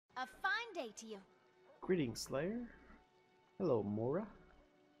A fine day to you. Greetings, Slayer. Hello, Mora.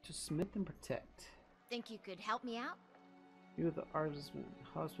 To smith and protect. Think you could help me out? You are the artisan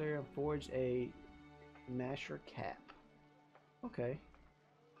husband and forge a Nasher cap. Okay.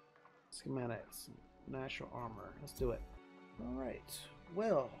 Schematics. Nasher armor. Let's do it. Alright.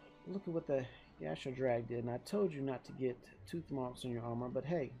 Well, look at what the Yasha drag did. And I told you not to get tooth marks on your armor, but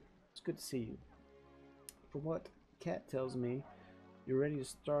hey, it's good to see you. From what Cat tells me, you're ready to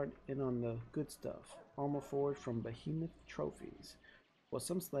start in on the good stuff. Armor forged from behemoth trophies. What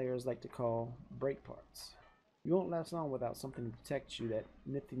some slayers like to call break parts. You won't last long without something to protect you, that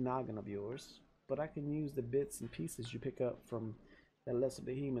nifty noggin of yours, but I can use the bits and pieces you pick up from that lesser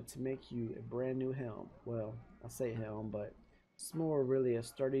behemoth to make you a brand new helm. Well, I say helm, but it's more really a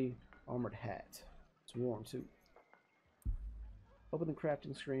sturdy armored hat. It's warm too. Open the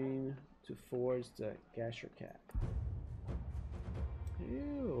crafting screen to forge the gasher cap.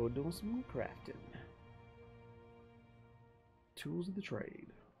 Ew, doing some more crafting. Tools of the trade.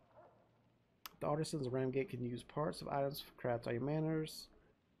 The artisans of Ramgate can use parts of items to craft all your manners.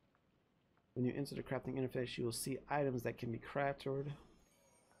 When you enter the crafting interface, you will see items that can be crafted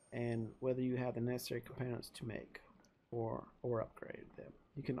and whether you have the necessary components to make or upgrade them.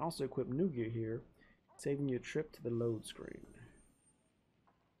 You can also equip new gear here, saving you a trip to the load screen.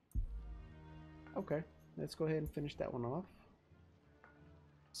 Okay, let's go ahead and finish that one off.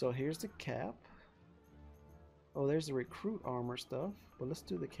 So here's the cap. Oh, there's the recruit armor stuff, but let's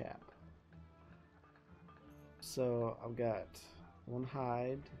do the cap. So I've got one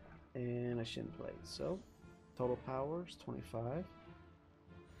hide and a shin plate. So total power is 25.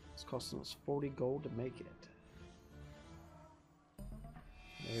 It's costing us 40 gold to make it.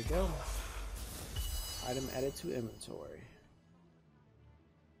 There we go. Item added to inventory.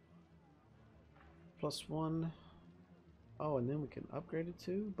 +1. Oh, and then we can upgrade it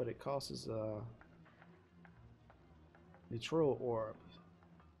too, but it costs us a Neutral orb.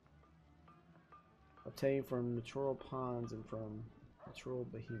 Obtained from natural ponds and from natural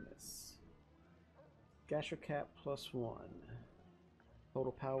behemoths. Gasher cap +1.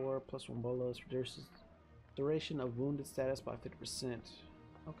 Total power +1 bolus. Reduces duration of wounded status by 50%.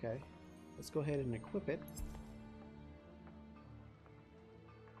 Okay. Let's go ahead and equip it.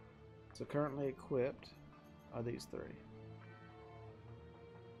 So currently equipped are these three.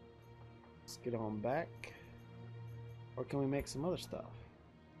 Let's get on back. Or can we make some other stuff?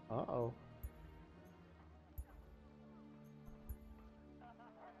 Uh-oh.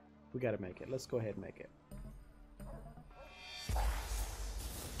 We gotta make it. Let's go ahead and make it.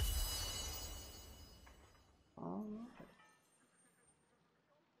 Alright.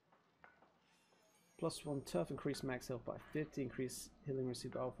 +1 tough, increase max health by 50, increase healing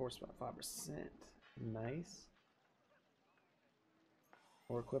received by all force by 5%. Nice.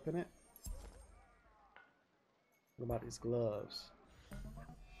 We're equipping it. What about these gloves?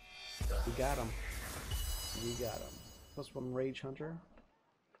 We got them. We got them. +1 rage hunter.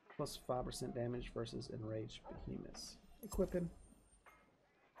 +5% damage versus enraged behemoths. Equipping.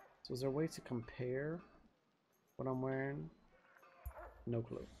 So is there a way to compare what I'm wearing? No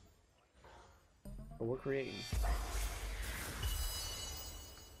clue. But we're creating.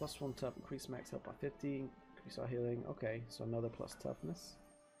 +1 tough, increase max health by 50, increase our healing. Okay, so another plus toughness.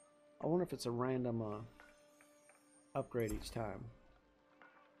 I wonder if it's a random upgrade each time.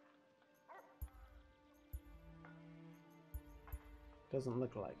 Doesn't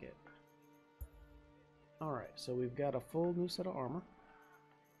look like it. Alright, so we've got a full new set of armor.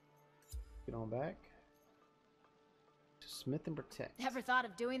 Get on back. To smith and protect. Ever thought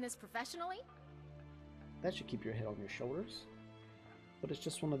of doing this professionally? That should keep your head on your shoulders. But it's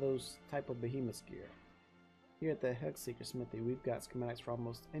just one of those type of behemoth gear. Here at the Hexseeker Smithy, we've got schematics for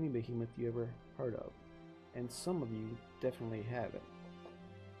almost any behemoth you ever heard of. And some of you definitely have it.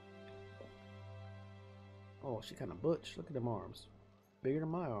 Oh, she kind of butch. Look at them arms. Bigger than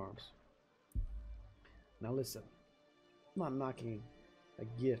my arms. Now listen, I'm not knocking a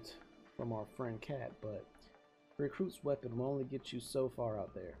gift from our friend Cat, but the recruit's weapon will only get you so far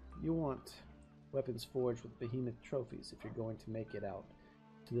out there. You want weapons forged with behemoth trophies if you're going to make it out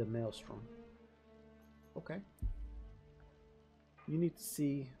to the Maelstrom. Okay. You need to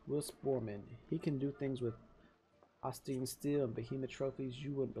see Will Sporman. He can do things with Austin steel and behemoth trophies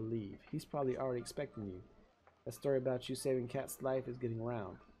you wouldn't believe. He's probably already expecting you. That story about you saving Cat's life is getting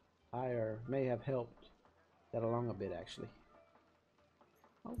around. I may have helped that along a bit, actually.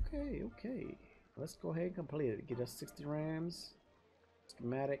 Okay. Let's go ahead and complete it. Get us 60 rams,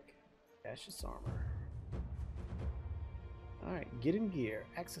 schematic, gaseous armor. Alright, get in gear.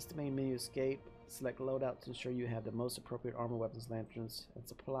 Access the main menu, escape, Select loadout to ensure you have the most appropriate armor, weapons, lanterns, and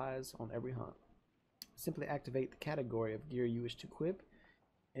supplies on every hunt. Simply activate the category of gear you wish to equip,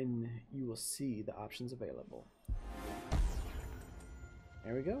 and you will see the options available.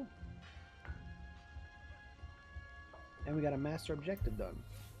 There we go. And we got a master objective done.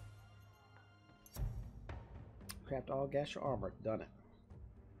 Craft all gasher armor. Done it.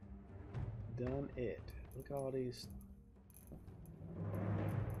 Done it. Look at all these.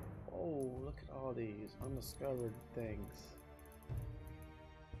 Oh, look at all these undiscovered things.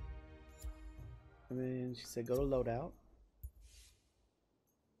 And then she said go to loadout.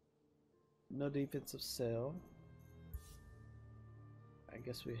 No defensive cell. I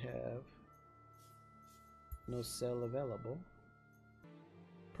guess we have no cell available.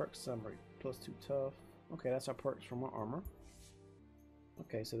 Perk summary. +2 tough. Okay, that's our perks from our armor.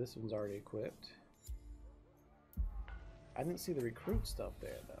 Okay, so this one's already equipped. I didn't see the recruit stuff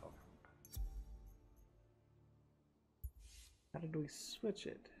there though. How did we switch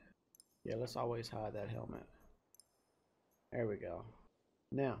it? Yeah, let's always hide that helmet. There we go.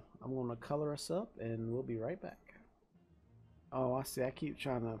 Now, I'm going to color us up and we'll be right back. Oh, I see. I keep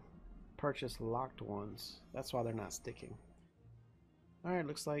trying to purchase locked ones. That's why they're not sticking. Alright,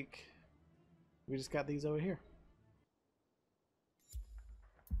 looks like we just got these over here.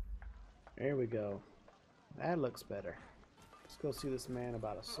 There we go. That looks better. Let's go see this man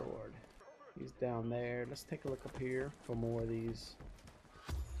about a sword. He's down there. Let's take a look up here for more of these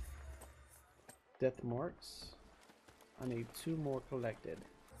death marks. I need 2 more collected.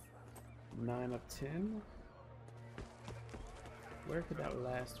 9 of 10. Where could that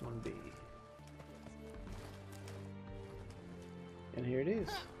last one be? And here it is.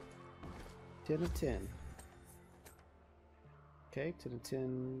 10 of 10. Okay, 10 of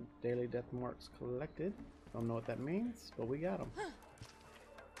 10 daily death marks collected. Don't know what that means, but we got them.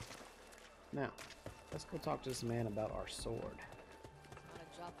 Now, let's go talk to this man about our sword. Not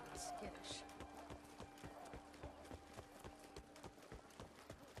a job for the skittish.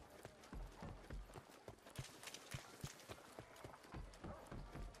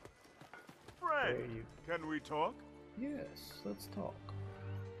 Friend, There you- can we talk? Yes, let's talk.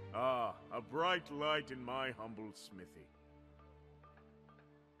 Ah, a bright light in my humble smithy.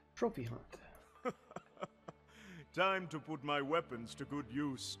 Trophy hunt. Time to put my weapons to good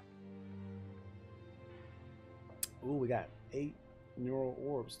use. Ooh, we got 8 neural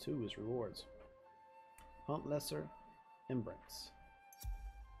orbs too as rewards. Hunt lesser Embrace.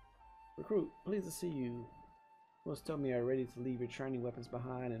 Recruit, pleased to see you. Most told me you are ready to leave your training weapons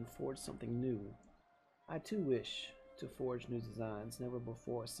behind and forge something new. I too wish to forge new designs never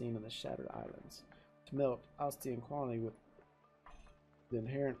before seen on the Shattered Islands, to melt Alcyon quality with the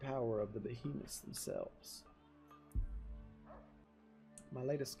inherent power of the behemoths themselves. My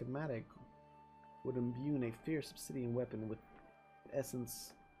latest schematic would imbue a fierce obsidian weapon with the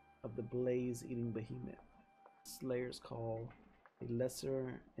essence of the blaze-eating behemoth. Slayers call a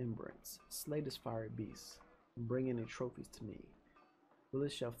lesser Embrace. Slay this fiery beast and bring in the trophies to me.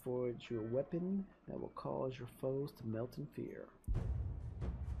 Willis shall forge you a weapon that will cause your foes to melt in fear.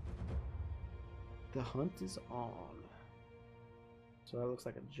 The hunt is on. So that looks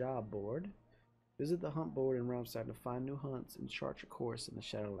like a job board. Visit the hunt board in Realmside to find new hunts and chart your course in the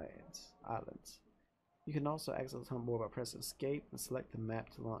Shadowlands Islands. You can also access the hunt board by pressing escape and select the map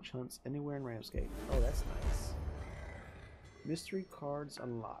to launch hunts anywhere in Ramsgate. Oh, that's nice. Mystery cards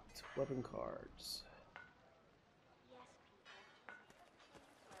unlocked. Weapon cards.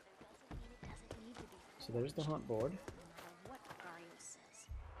 So there's the hunt board. What Gario says.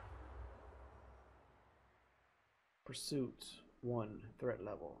 Pursuit 1, threat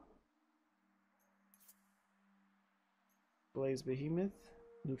level. Blaze Behemoth,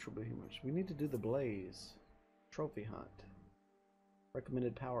 neutral Behemoth. We need to do the Blaze trophy hunt.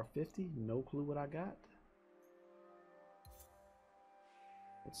 Recommended power 50, no clue what I got.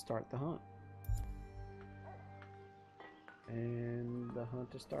 Let's start the hunt. And the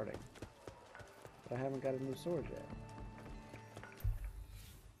hunt is starting. But I haven't got a new sword yet.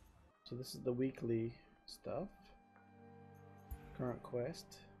 So this is the weekly stuff. Current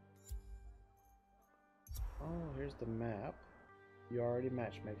quest. Oh, here's the map. You're already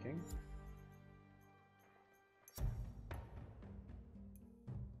matchmaking.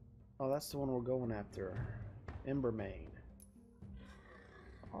 Oh, that's the one we're going after. Embermain.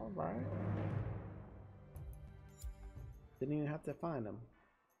 Alright. Didn't even have to find him.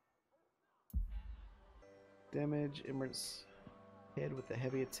 Damage Emmer's head with a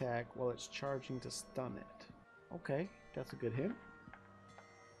heavy attack while it's charging to stun it. Okay, that's a good hint.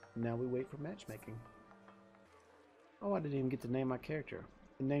 Now we wait for matchmaking. Oh, I didn't even get to name my character.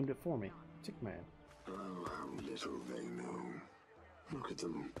 It named it for me. Tick Man. Oh, how little they know. Look at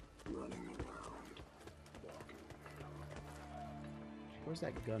them running around, walking. Where's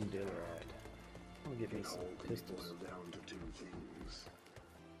that gun dealer at? I'm gonna get me some All can be pistols. boiled down to two things.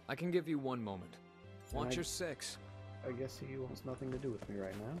 I can give you one moment. Watch your six. I guess he wants nothing to do with me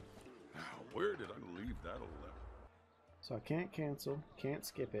right now. Now, where did I leave that 11? So I can't cancel, can't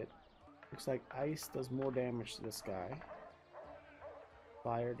skip it. Looks like ice does more damage to this guy.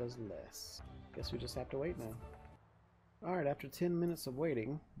 Fire does less. Guess we just have to wait now. Alright, after 10 minutes of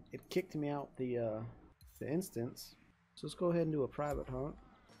waiting, it kicked me out the instance. So let's go ahead and do a private hunt.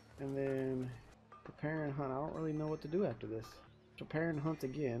 And then prepare and hunt. I don't really know what to do after this. Prepare and hunt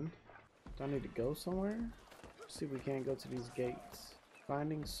again. Do I need to go somewhere? Let's see if we can't go to these gates.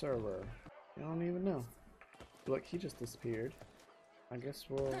 Finding server. I don't even know. Look, he just disappeared. I guess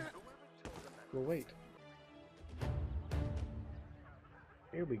we'll wait.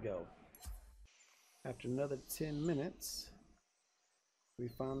 Here we go. After another 10 minutes, we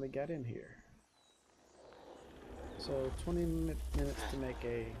finally got in here. So 20 minutes to make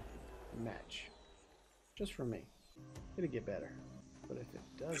a match. Just for me. It'll get better. But if it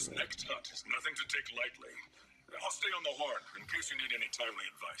This doesn't... next hunt is nothing to take lightly. I'll stay on the horn in case you need any timely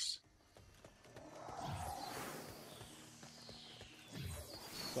advice.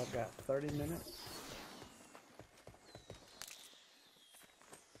 So I've got 30 minutes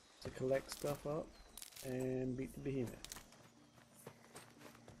to collect stuff up and beat the behemoth.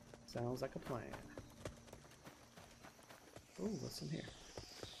 Sounds like a plan. Ooh, what's in here?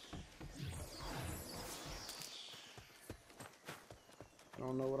 I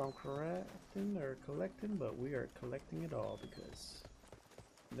don't know what I'm crafting or collecting, but we are collecting it all because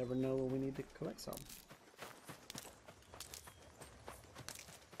you never know when we need to collect something.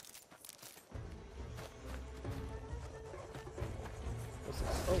 What's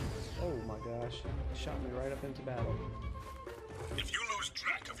this? Oh my gosh. It shot me right up into battle. If you lose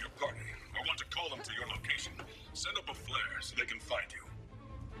track of your party or want to call them to your location, send up a flare so they can find you.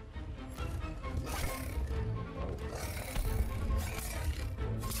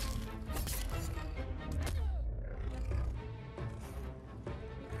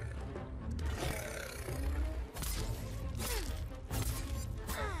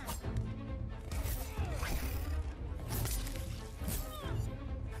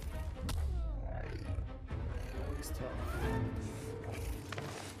 It's tough.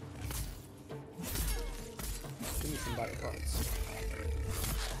 Give me some body parts.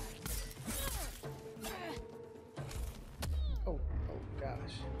 Oh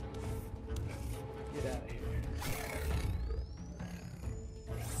gosh. Get out of here.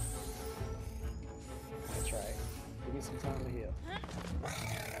 That's right. Give me some time to heal.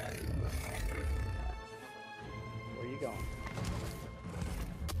 Where you going?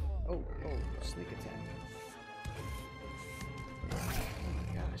 Oh, sneak attack. Oh my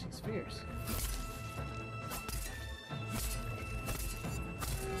gosh, he's fierce.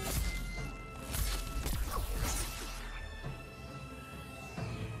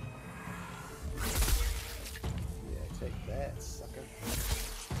 Yeah, take that, sucker.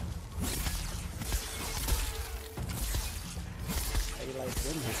 How you like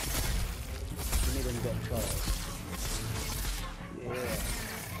them hits? Give me them death claws. Yeah.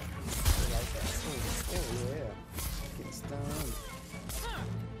 I like that. Oh yeah. Getting stunned.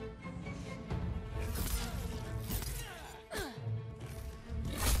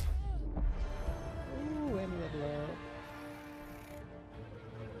 Ooh, and level up.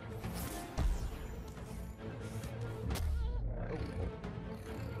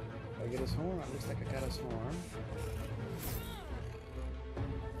 I get his horn? It looks like I got his horn.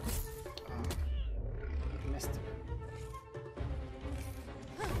 Oh, missed him.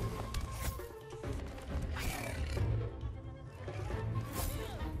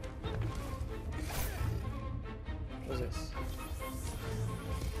 What's this?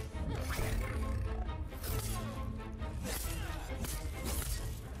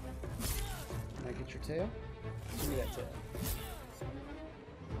 Can I get your tail? Give me that tail.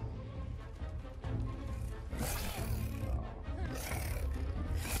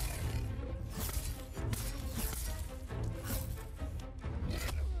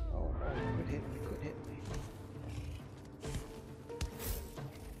 Oh, quit hitting me, quit hitting me.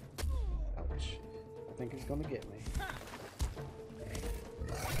 Ouch. I think he's gonna get me.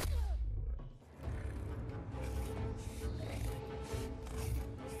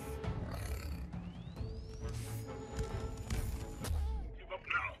 Give up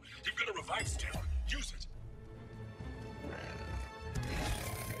now. You've got a revive skill. Use it.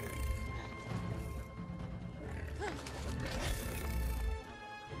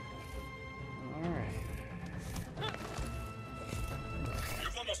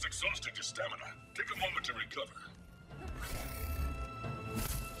 exhausted your stamina. Take a moment to recover.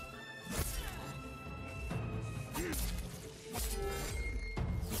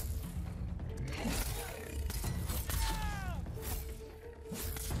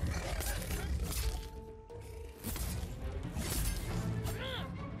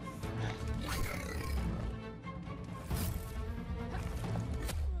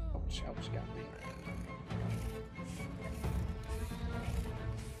 Ouch, ouch, got me.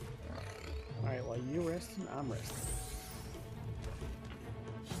 Alright, while you're resting, I'm resting.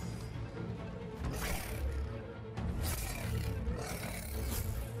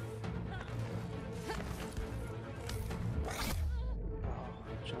 Oh,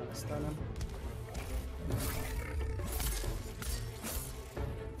 trying to stun him.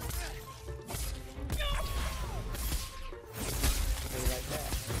 Like that.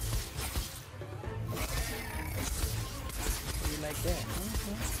 You like that?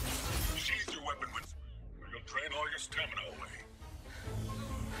 Okay. Sheathe your weapon when or you'll drain all your stamina away.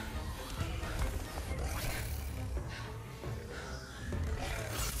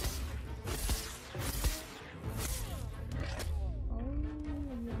 Oh,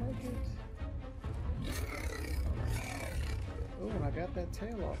 you like it? Oh, and I got that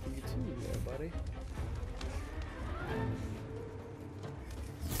tail off of you too there, buddy.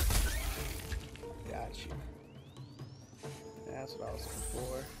 Got you. That's what I was looking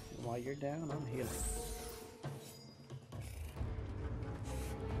for. And while you're down, I'm healing.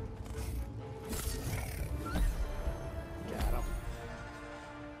 Got him.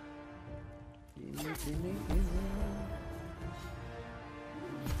 Gimme.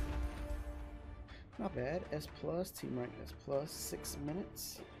 Not bad. S plus, team rank S plus, 6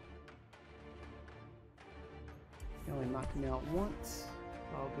 minutes. You only knocked me out once.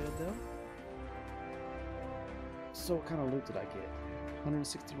 All good though. So what kind of loot did I get?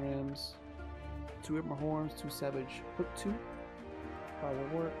 160 rams, 2 Ember Horns, 2 Savage Hook 2,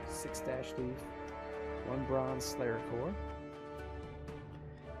 5 Work, 6 Dash Leaf, 1 Bronze Slayer Core.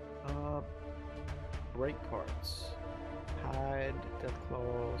 Break parts. Hide, Death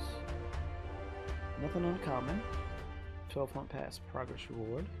Claws. Nothing uncommon. 12 Hunt Pass Progress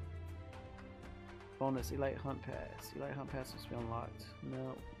Reward. Bonus Elite Hunt Pass. Elite Hunt Pass must be unlocked. No,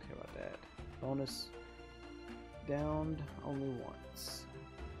 don't care about that. Bonus downed only once.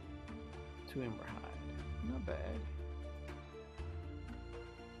 2 Ember Hide. Not bad.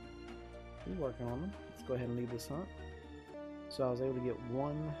 We're working on them. Let's go ahead and leave this hunt. So I was able to get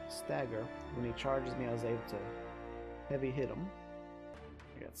 1 stagger. When he charges me, I was able to heavy hit him.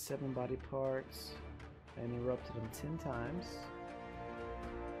 I got 7 body parts and erupted him 10 times.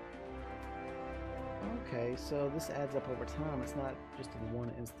 Okay, so this adds up over time. It's not just in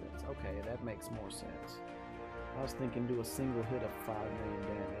one instance. Okay, that makes more sense. I was thinking do a single hit of 5 million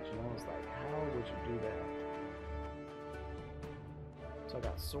damage, and I was like, how would you do that? So I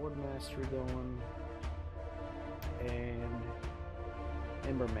got Sword Mastery going, and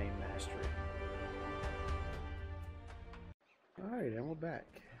Ember Main Mastery. Alright, and we're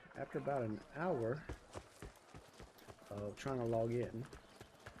back. After about an hour of trying to log in,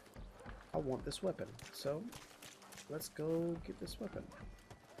 I want this weapon. So, let's go get this weapon.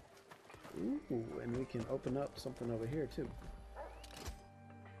 Ooh, and we can open up something over here too.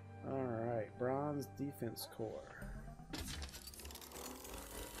 Alright, Bronze Defense Core.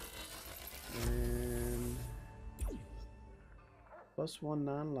 And +1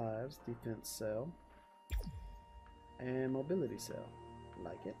 9 lives, defense cell. And mobility cell.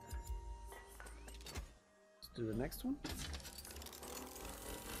 Like it. Let's do the next one.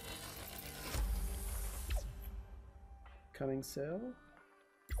 Cunning cell.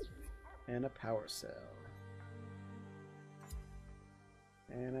 And a power cell.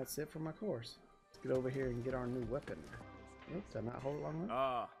 And that's it for my course. Let's get over here and get our new weapon. Oops, did I not hold it long enough?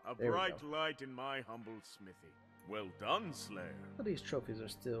 Ah, a There we bright go. light in my humble smithy. Well done, Slayer. But these trophies are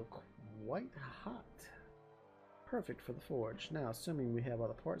still quite hot. Perfect for the forge. Now, assuming we have all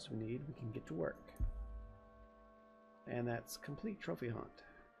the parts we need, we can get to work. And that's complete trophy hunt.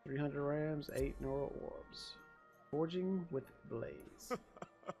 300 rams, 8 neural orbs. Forging with blaze.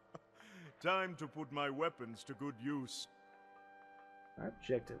 Time to put my weapons to good use.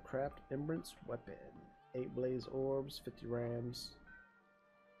 Objective, craft Embrance weapon. 8 blaze orbs, 50 rams.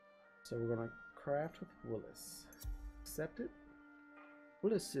 So we're gonna craft with Willis. Accept it.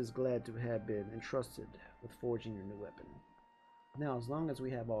 Willis is glad to have been entrusted with forging your new weapon. Now, as long as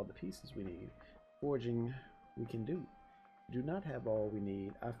we have all the pieces we need, forging we can do. Do not have all we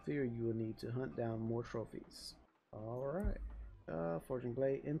need. I fear you will need to hunt down more trophies. Alright. Forging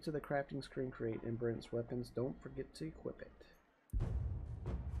blade. Into the crafting screen, create Embrance weapons. Don't forget to equip it.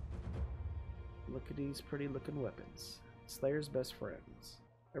 Look at these pretty looking weapons. Slayer's best friends.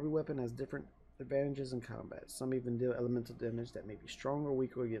 Every weapon has different advantages in combat. Some even deal elemental damage that may be stronger or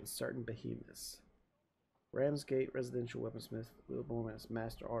weaker against certain behemoths. Ramsgate Residential Weaponsmith Wheelborn as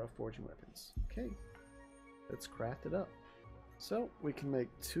Master Art of Forging Weapons. Okay, let's craft it up. So we can make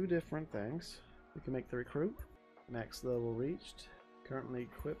two different things. We can make the Recruit, max level reached, currently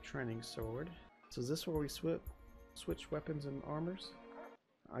equipped training sword. So is this where we switch weapons and armors?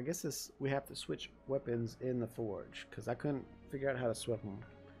 I guess we have to switch weapons in the forge because I couldn't figure out how to swap them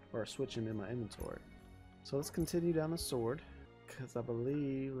or switch them in my inventory. So let's continue down the sword because I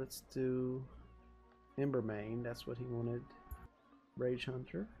believe let's do Embermane. That's what he wanted. Rage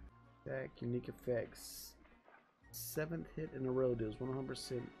Hunter. Attack, unique effects. 7th hit in a row deals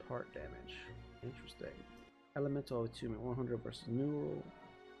 100% part damage. Interesting. Elemental attunement 100 versus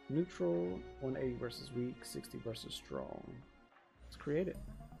neutral, 180 versus weak, 60 versus strong. Let's create it.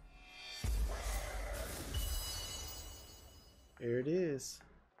 There it is.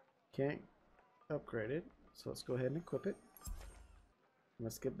 Can't upgrade it, so let's go ahead and equip it.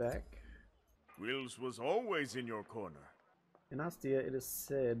 Let's get back. Wills was always in your corner. In Ostia, it is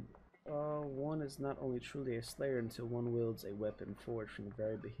said, one is not only truly a slayer until one wields a weapon forged from the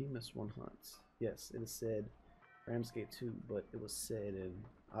very behemoths one hunts. Yes, it is said Ramsgate too, but it was said in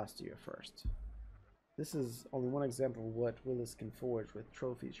Ostia first. This is only one example of what Willis can forge with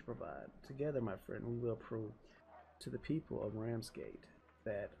trophies you provide. Together, my friend, we will prove to the people of Ramsgate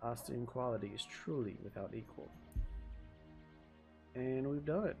that Ostian quality is truly without equal. And we've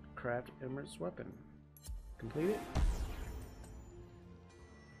done it. Craft Emerald's weapon. Complete it.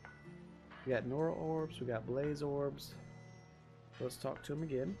 We got Nora orbs, we got Blaze orbs. Let's talk to him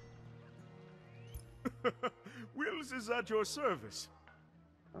again. Wills is at your service.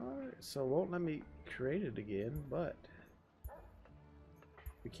 Alright, so it won't let me create it again, but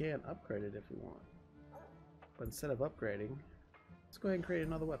we can upgrade it if we want. But instead of upgrading, let's go ahead and create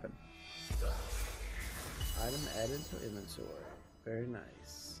another weapon. Item added to inventory. Very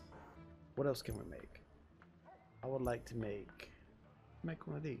nice. What else can we make? I would like to make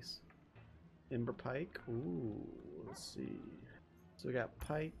one of these. Ember pike. Ooh, let's see. So we got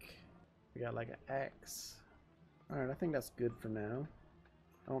pike. We got like an axe. Alright, I think that's good for now.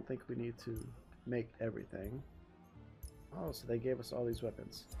 I don't think we need to make everything. Oh, so they gave us all these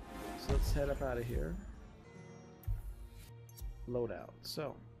weapons. So let's head up out of here. Loadout.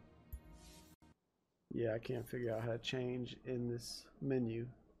 So, yeah, I can't figure out how to change in this menu.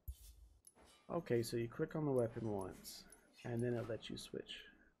 Okay, so you click on the weapon once, and then it lets you switch.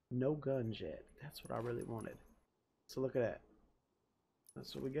 No guns yet. That's what I really wanted. So look at that.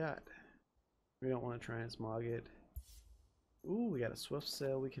 That's what we got. We don't want to transmog it. Ooh, we got a swift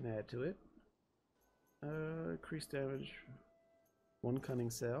sail we can add to it. Increased damage. 1 cunning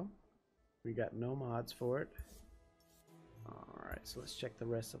sail. We got no mods for it. Alright, so let's check the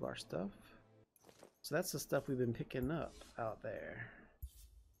rest of our stuff. So that's the stuff we've been picking up out there.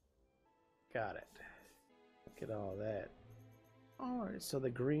 Got it. Look at all that. Alright, so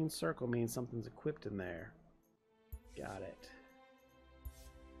the green circle means something's equipped in there. Got it.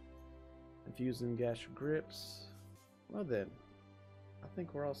 Infusing gash grips. Well then, I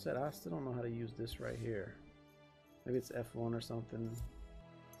think we're all set. I still don't know how to use this right here. Maybe it's F1 or something.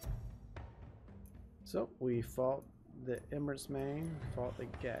 So we fought the Emerald's Mane, fought the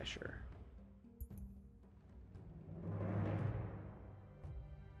Gasher.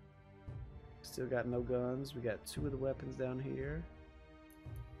 Still got no guns. We got 2 of the weapons down here.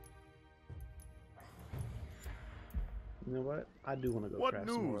 You know what? I do want to go craft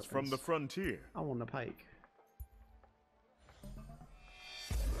some more What news from the frontier? I want a pike.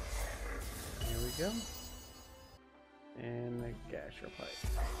 Here we go. And the Gasher pike.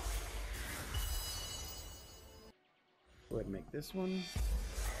 Go ahead and make this one.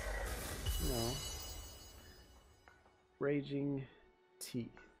 No. Raging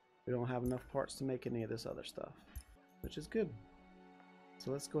Teeth. We don't have enough parts to make any of this other stuff, which is good. So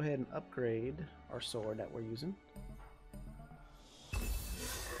let's go ahead and upgrade our sword that we're using.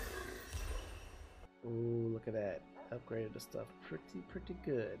 Ooh, look at that. Upgraded the stuff pretty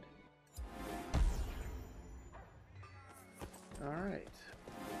good. Alright.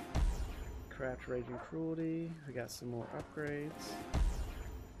 Craft Raging Cruelty. We got some more upgrades.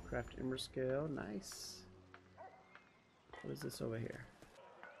 Craft Ember Scale. Nice. What is this over here?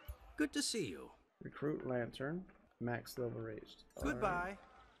 Good to see you. Recruit Lantern. Max level raised. Goodbye. Alright.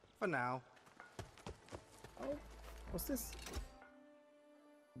 For now. Oh, what's this?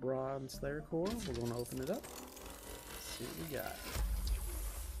 Bronze Slayer Core. We're going to open it up. Let's see what we got.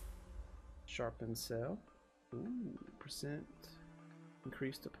 Sharpened Cell. Ooh, percent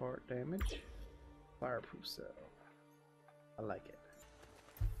increased to part damage. Fireproof cell. I like it.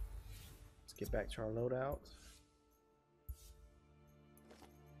 Let's get back to our loadout.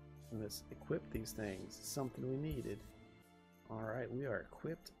 And let's equip these things. Something we needed. Alright, we are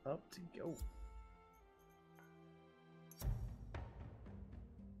equipped up to go.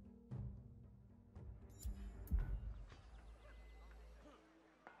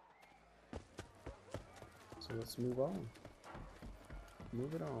 So let's move on.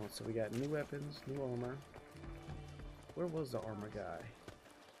 Move it on. So we got new weapons, new armor. Where was the armor guy?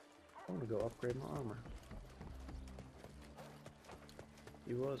 I want to go upgrade my armor.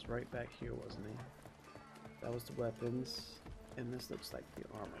 He was right back here, wasn't he? That was the weapons, and this looks like the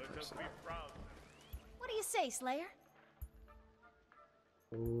armor person. What do you say, Slayer?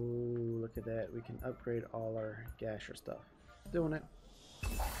 Oh, look at that. We can upgrade all our gasher stuff. Doing it.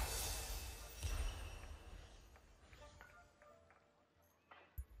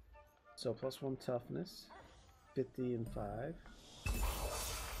 So +1 toughness, 50 and 5.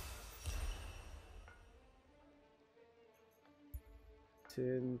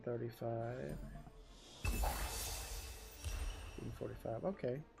 $10, 35, and 45.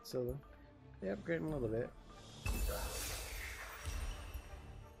 Okay, so they're upgrading a little bit.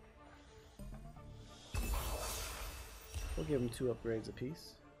 We'll give them 2 upgrades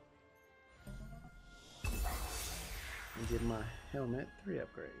apiece. And give my helmet 3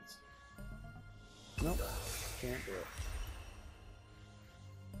 upgrades. Nope, can't do it.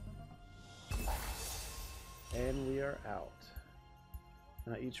 And we are out.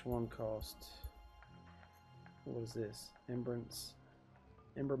 Now each one cost, what is this?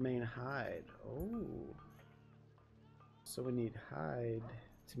 Embermane hide. Oh. So we need hide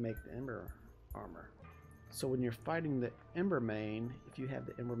to make the Ember armor. So when you're fighting the Embermane, if you have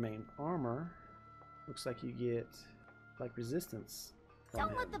the Embermane armor, looks like you get like resistance from Don't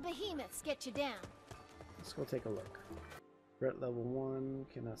him. let the behemoths get you down. Let's go take a look. Threat level 1,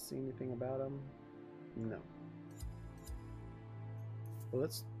 can I see anything about him? No. Well,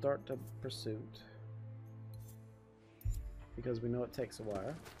 let's start the pursuit, because we know it takes a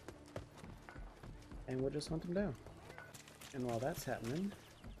while, and we'll just hunt him down. And while that's happening,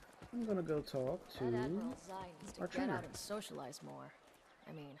 I'm gonna go talk to That Admiral Zai needs to our get trainer. out and socialize more.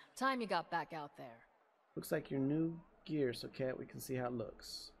 I mean, time you got back out there. Looks like your new gear, so Cat, we can see how it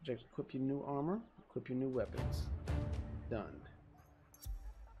looks. Just equip your new armor, equip your new weapons. Done.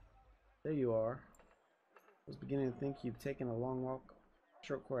 There you are. I was beginning to think you've taken a long walk.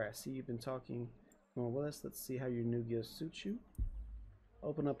 Short core, I see you've been talking more with us. Let's see how your new gear suits you.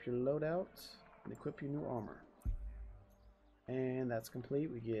 Open up your loadout and equip your new armor. And that's complete.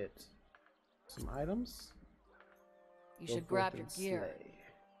 We get some items. You Go should forth grab your and gear. slay.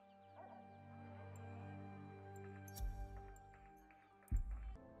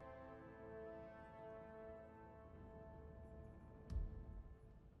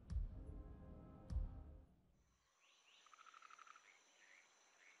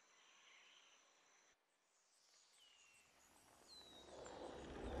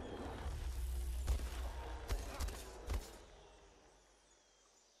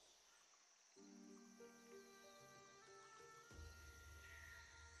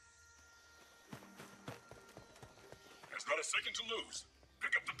 There's not a second to lose.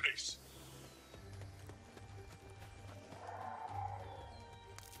 Pick up the pace.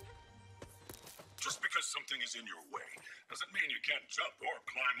 Just because something is in your way doesn't mean you can't jump or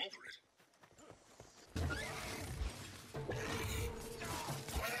climb over it.